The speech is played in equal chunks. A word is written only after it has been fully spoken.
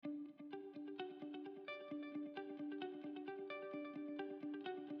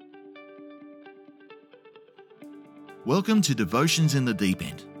Welcome to Devotions in the Deep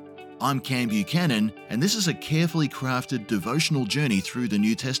End. I'm Cam Buchanan, and this is a carefully crafted devotional journey through the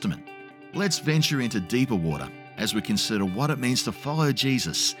New Testament. Let's venture into deeper water as we consider what it means to follow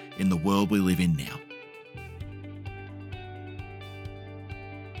Jesus in the world we live in now.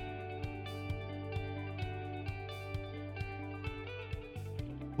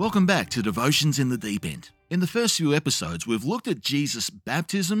 Welcome back to Devotions in the Deep End. In the first few episodes, we've looked at Jesus'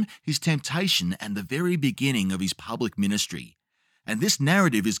 baptism, his temptation, and the very beginning of his public ministry. And this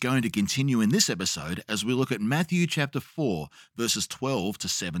narrative is going to continue in this episode as we look at Matthew chapter 4, verses 12 to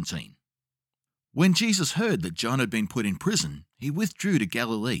 17. When Jesus heard that John had been put in prison, he withdrew to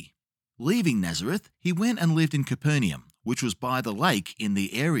Galilee. Leaving Nazareth, he went and lived in Capernaum, which was by the lake in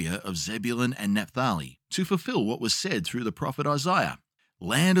the area of Zebulun and Naphtali, to fulfill what was said through the prophet Isaiah.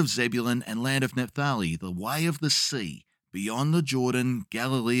 Land of Zebulun and land of Naphtali, the way of the sea, beyond the Jordan,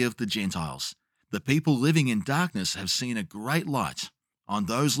 Galilee of the Gentiles. The people living in darkness have seen a great light. On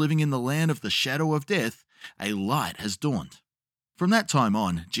those living in the land of the shadow of death, a light has dawned. From that time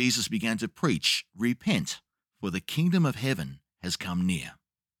on, Jesus began to preach, "Repent, for the kingdom of heaven has come near."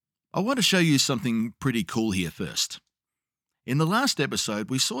 I want to show you something pretty cool here first. In the last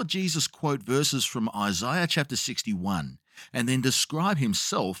episode, we saw Jesus quote verses from Isaiah chapter 61 and then describe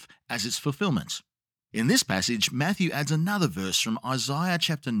himself as its fulfillment. In this passage, Matthew adds another verse from Isaiah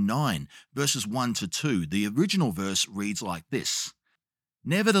chapter 9, verses 1 to 2. The original verse reads like this: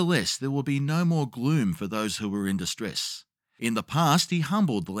 "Nevertheless, there will be no more gloom for those who are in distress. In the past, he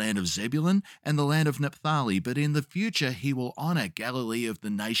humbled the land of Zebulun and the land of Naphtali, but in the future he will honor Galilee of the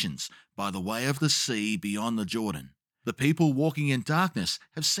nations by the way of the sea beyond the Jordan. The people walking in darkness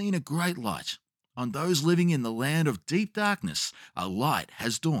have seen a great light. On those living in the land of deep darkness, a light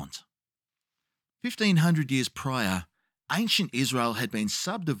has dawned." 1,500 years prior, ancient Israel had been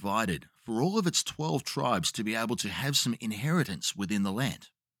subdivided for all of its 12 tribes to be able to have some inheritance within the land.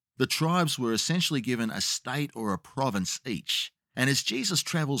 The tribes were essentially given a state or a province each. And as Jesus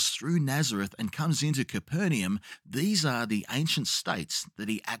travels through Nazareth and comes into Capernaum, these are the ancient states that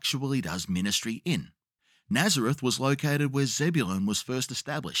he actually does ministry in. Nazareth was located where Zebulun was first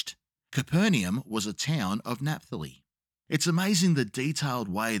established. Capernaum was a town of Naphtali. It's amazing the detailed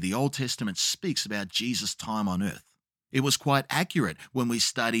way the Old Testament speaks about Jesus' time on earth. It was quite accurate when we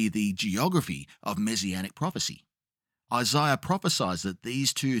study the geography of Messianic prophecy. Isaiah prophesies that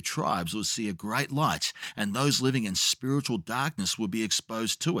these two tribes would see a great light and those living in spiritual darkness would be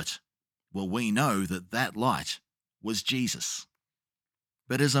exposed to it. Well, we know that that light was Jesus.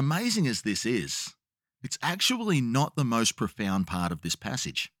 But as amazing as this is, it's actually not the most profound part of this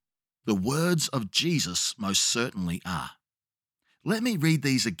passage. The words of Jesus most certainly are. Let me read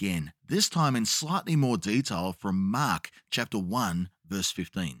these again, this time in slightly more detail from Mark chapter 1, verse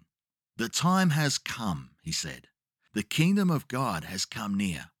 15. "The time has come," he said. "The kingdom of God has come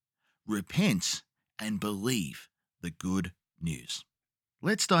near. Repent and believe the good news."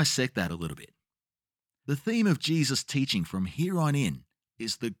 Let's dissect that a little bit. The theme of Jesus' teaching from here on in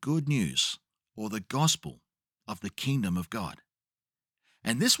is the good news, or the gospel, of the kingdom of God.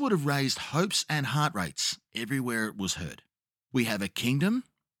 And this would have raised hopes and heart rates everywhere it was heard. We have a kingdom,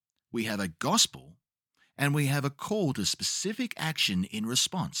 we have a gospel, and we have a call to specific action in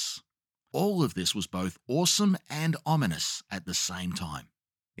response. All of this was both awesome and ominous at the same time.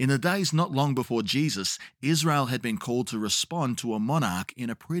 In the days not long before Jesus, Israel had been called to respond to a monarch in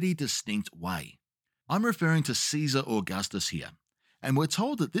a pretty distinct way. I'm referring to Caesar Augustus here, and we're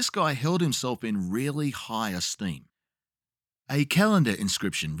told that this guy held himself in really high esteem. A calendar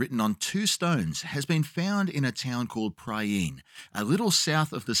inscription written on 2 stones has been found in a town called Priene, a little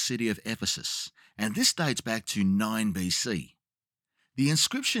south of the city of Ephesus, and this dates back to 9 BC. The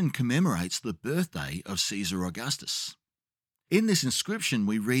inscription commemorates the birthday of Caesar Augustus. In this inscription,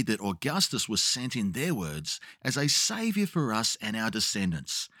 we read that Augustus was sent, in their words, as a savior for us and our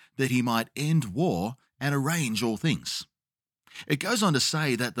descendants, that he might end war and arrange all things. It goes on to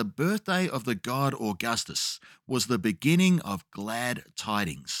say that the birthday of the god Augustus was the beginning of glad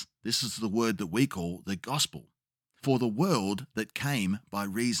tidings. This is the word that we call the gospel, for the world that came by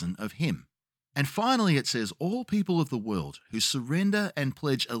reason of him. And finally, it says all people of the world who surrender and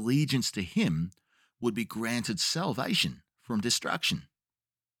pledge allegiance to him would be granted salvation from destruction.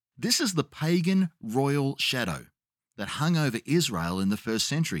 This is the pagan royal shadow that hung over Israel in the first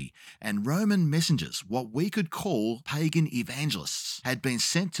century, and Roman messengers, what we could call pagan evangelists, had been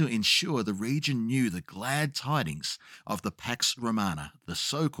sent to ensure the region knew the glad tidings of the Pax Romana, the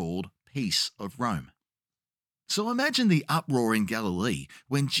so-called peace of Rome. So imagine the uproar in Galilee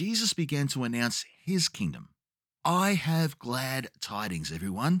when Jesus began to announce his kingdom. "I have glad tidings,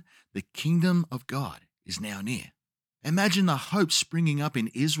 everyone. The kingdom of God is now near." Imagine the hope springing up in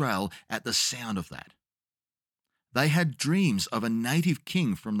Israel at the sound of that. They had dreams of a native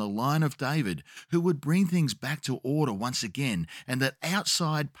king from the line of David who would bring things back to order once again, and that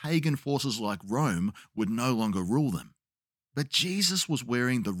outside pagan forces like Rome would no longer rule them. But Jesus was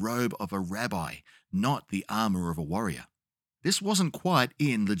wearing the robe of a rabbi, not the armor of a warrior. This wasn't quite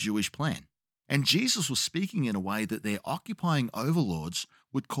in the Jewish plan. And Jesus was speaking in a way that their occupying overlords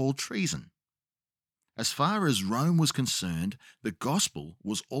would call treason. As far as Rome was concerned, the gospel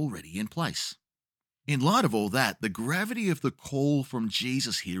was already in place. In light of all that, the gravity of the call from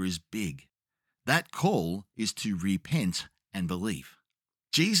Jesus here is big. That call is to repent and believe.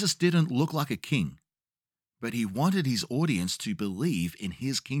 Jesus didn't look like a king, but he wanted his audience to believe in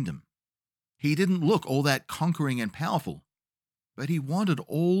his kingdom. He didn't look all that conquering and powerful, but he wanted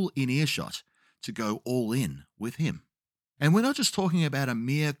all in earshot to go all in with him. And we're not just talking about a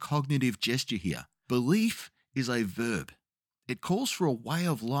mere cognitive gesture here. Belief is a verb. It calls for a way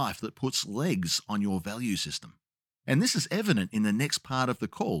of life that puts legs on your value system. And this is evident in the next part of the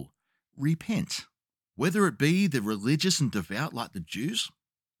call, repent. Whether it be the religious and devout like the Jews,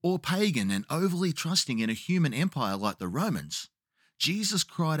 or pagan and overly trusting in a human empire like the Romans, Jesus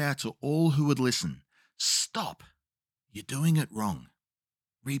cried out to all who would listen, "Stop! You're doing it wrong.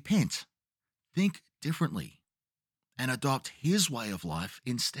 Repent, think differently, and adopt his way of life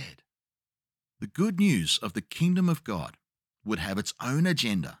instead." The good news of the kingdom of God would have its own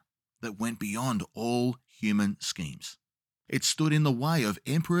agenda that went beyond all human schemes. It stood in the way of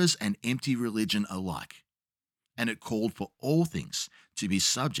emperors and empty religion alike, and it called for all things to be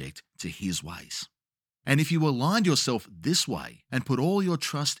subject to his ways. And if you aligned yourself this way and put all your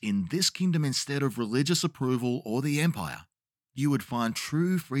trust in this kingdom instead of religious approval or the empire, you would find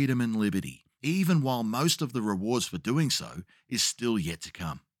true freedom and liberty, even while most of the rewards for doing so is still yet to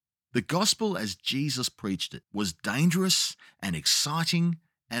come. The gospel as Jesus preached it was dangerous and exciting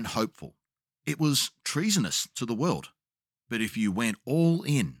and hopeful. It was treasonous to the world. But if you went all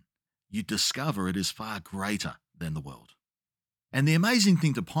in, you'd discover it is far greater than the world. And the amazing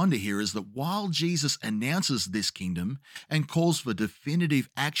thing to ponder here is that while Jesus announces this kingdom and calls for definitive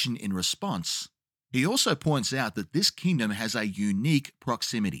action in response, he also points out that this kingdom has a unique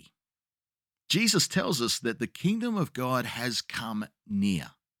proximity. Jesus tells us that the kingdom of God has come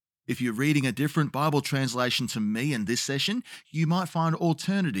near. If you're reading a different Bible translation to me in this session, you might find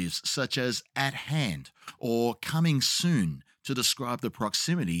alternatives such as at hand or coming soon to describe the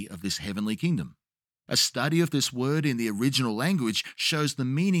proximity of this heavenly kingdom. A study of this word in the original language shows the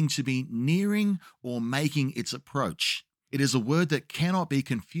meaning to be nearing or making its approach. It is a word that cannot be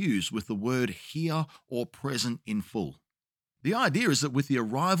confused with the word here or present in full. The idea is that with the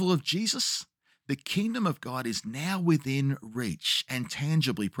arrival of Jesus, the kingdom of God is now within reach and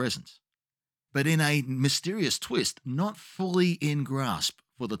tangibly present, but in a mysterious twist, not fully in grasp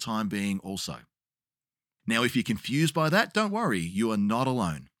for the time being also. Now, if you're confused by that, don't worry, you are not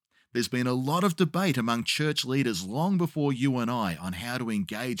alone. There's been a lot of debate among church leaders long before you and I on how to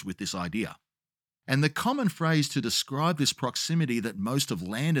engage with this idea. And the common phrase to describe this proximity that most have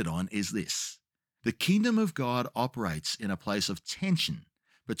landed on is this: the kingdom of God operates in a place of tension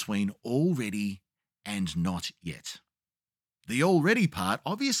between already and not yet. The already part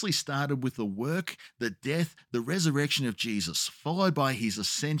obviously started with the work, the death, the resurrection of Jesus, followed by his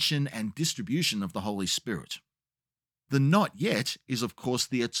ascension and distribution of the Holy Spirit. The not yet is, of course,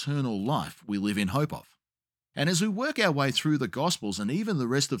 the eternal life we live in hope of. And as we work our way through the Gospels and even the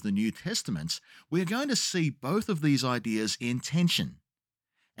rest of the New Testaments, we are going to see both of these ideas in tension.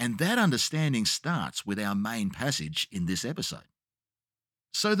 And that understanding starts with our main passage in this episode.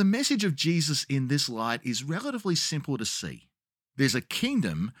 So the message of Jesus in this light is relatively simple to see. There's a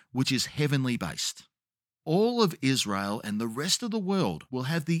kingdom which is heavenly based. All of Israel and the rest of the world will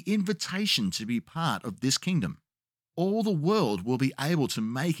have the invitation to be part of this kingdom. All the world will be able to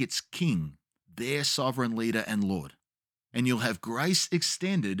make its king their sovereign leader and Lord. And you'll have grace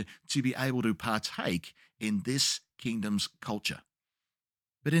extended to be able to partake in this kingdom's culture.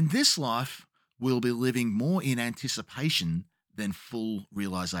 But in this life, we'll be living more in anticipation than full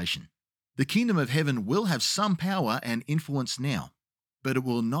realization. The kingdom of heaven will have some power and influence now, but it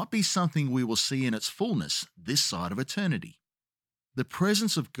will not be something we will see in its fullness this side of eternity. The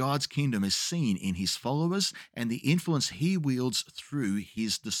presence of God's kingdom is seen in his followers and the influence he wields through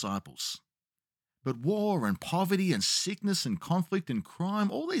his disciples. But war and poverty and sickness and conflict and crime,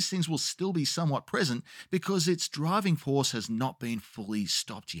 all these things will still be somewhat present because its driving force has not been fully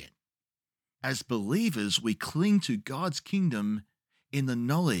stopped yet. As believers, we cling to God's kingdom in the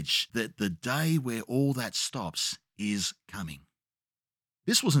knowledge that the day where all that stops is coming.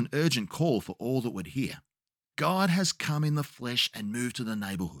 This was an urgent call for all that would hear. God has come in the flesh and moved to the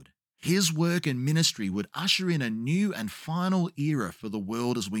neighborhood. His work and ministry would usher in a new and final era for the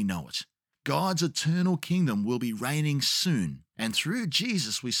world as we know it. God's eternal kingdom will be reigning soon, and through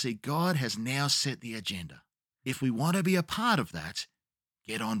Jesus we see God has now set the agenda. If we want to be a part of that,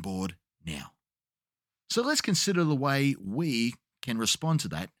 get on board now. So let's consider the way we can respond to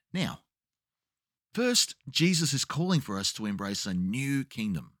that now. First, Jesus is calling for us to embrace a new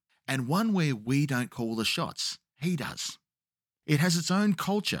kingdom, and one where we don't call the shots. He does. It has its own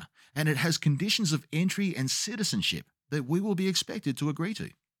culture, and it has conditions of entry and citizenship that we will be expected to agree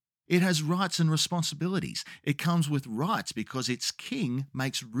to. It has rights and responsibilities. It comes with rights because its king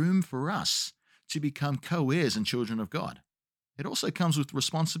makes room for us to become co-heirs and children of God. It also comes with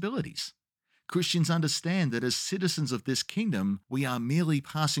responsibilities. Christians understand that as citizens of this kingdom, we are merely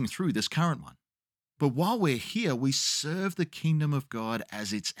passing through this current one. But while we're here, we serve the kingdom of God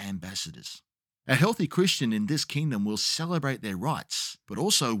as its ambassadors. A healthy Christian in this kingdom will celebrate their rights, but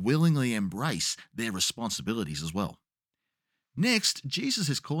also willingly embrace their responsibilities as well. Next, Jesus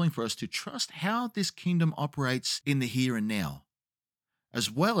is calling for us to trust how this kingdom operates in the here and now, as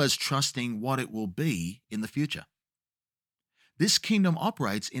well as trusting what it will be in the future. This kingdom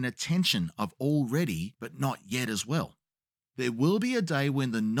operates in a tension of already but not yet as well. There will be a day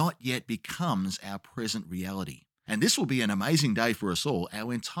when the not yet becomes our present reality. And this will be an amazing day for us all.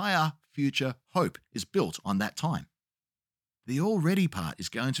 Our entire future hope is built on that time. The already part is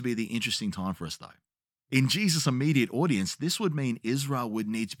going to be the interesting time for us, though. In Jesus' immediate audience, this would mean Israel would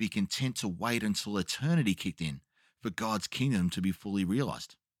need to be content to wait until eternity kicked in for God's kingdom to be fully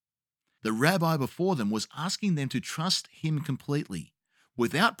realized. The rabbi before them was asking them to trust him completely,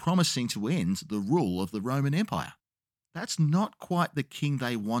 without promising to end the rule of the Roman Empire. That's not quite the king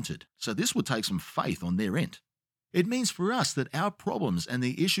they wanted, so this would take some faith on their end. It means for us that our problems and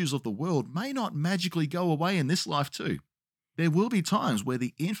the issues of the world may not magically go away in this life too. There will be times where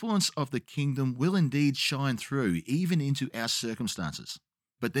the influence of the kingdom will indeed shine through, even into our circumstances.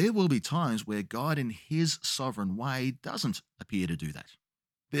 But there will be times where God in his sovereign way doesn't appear to do that.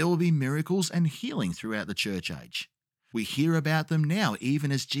 There will be miracles and healing throughout the church age. We hear about them now, even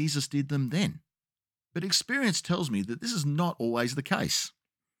as Jesus did them then. But experience tells me that this is not always the case.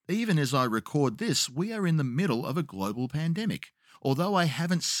 Even as I record this, we are in the middle of a global pandemic. Although I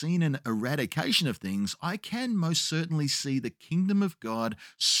haven't seen an eradication of things, I can most certainly see the kingdom of God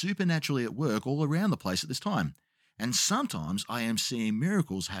supernaturally at work all around the place at this time. And sometimes I am seeing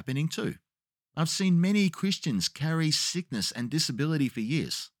miracles happening too. I've seen many Christians carry sickness and disability for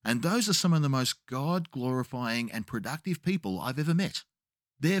years, and those are some of the most God-glorifying and productive people I've ever met.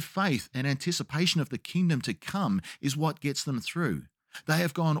 Their faith and anticipation of the kingdom to come is what gets them through. They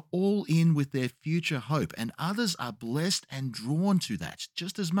have gone all in with their future hope, and others are blessed and drawn to that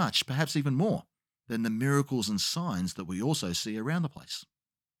just as much, perhaps even more, than the miracles and signs that we also see around the place.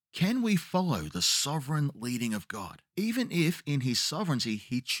 Can we follow the sovereign leading of God, even if in his sovereignty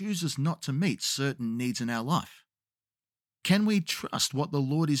he chooses not to meet certain needs in our life? Can we trust what the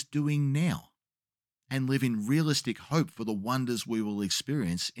Lord is doing now and live in realistic hope for the wonders we will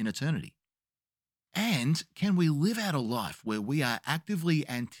experience in eternity? And can we live out a life where we are actively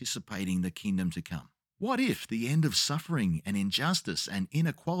anticipating the kingdom to come? What if the end of suffering and injustice and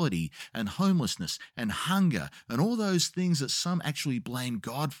inequality and homelessness and hunger and all those things that some actually blame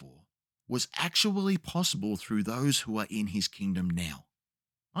God for was actually possible through those who are in his kingdom now?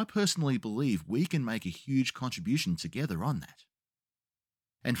 I personally believe we can make a huge contribution together on that.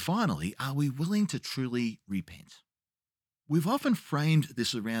 And finally, are we willing to truly repent? We've often framed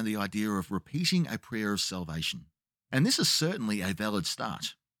this around the idea of repeating a prayer of salvation, and this is certainly a valid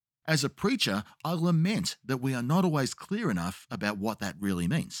start. As a preacher, I lament that we are not always clear enough about what that really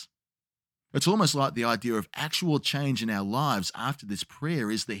means. It's almost like the idea of actual change in our lives after this prayer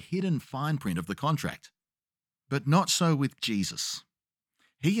is the hidden fine print of the contract. But not so with Jesus.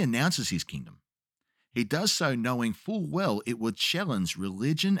 He announces his kingdom. He does so knowing full well it would challenge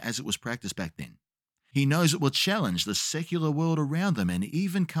religion as it was practiced back then. He knows it will challenge the secular world around them and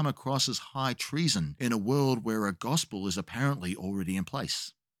even come across as high treason in a world where a gospel is apparently already in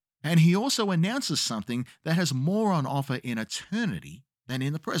place. And he also announces something that has more on offer in eternity than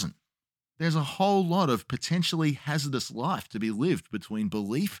in the present. There's a whole lot of potentially hazardous life to be lived between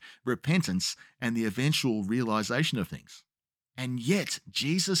belief, repentance, and the eventual realization of things. And yet,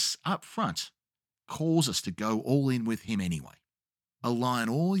 Jesus up front calls us to go all in with him anyway. Align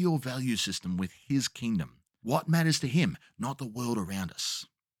all your value system with his kingdom. What matters to him, not the world around us.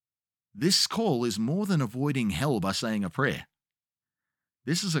 This call is more than avoiding hell by saying a prayer.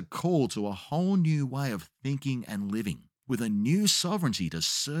 This is a call to a whole new way of thinking and living, with a new sovereignty to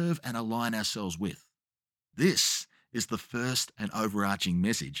serve and align ourselves with. This is the first and overarching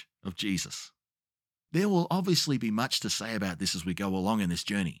message of Jesus. There will obviously be much to say about this as we go along in this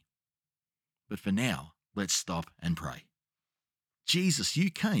journey. But for now, let's stop and pray. Jesus,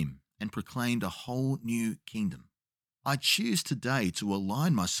 you came and proclaimed a whole new kingdom. I choose today to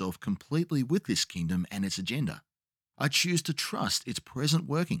align myself completely with this kingdom and its agenda. I choose to trust its present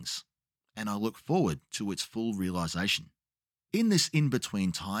workings, and I look forward to its full realization. In this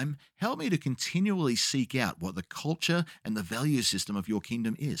in-between time, help me to continually seek out what the culture and the value system of your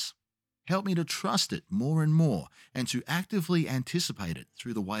kingdom is. Help me to trust it more and more and to actively anticipate it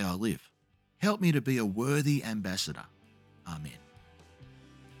through the way I live. Help me to be a worthy ambassador. Amen.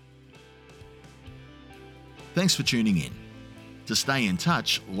 Thanks for tuning in. To stay in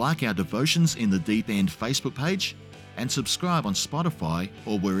touch, like our Devotions in the Deep End Facebook page and subscribe on Spotify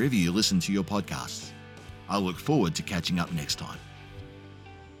or wherever you listen to your podcasts. I look forward to catching up next time.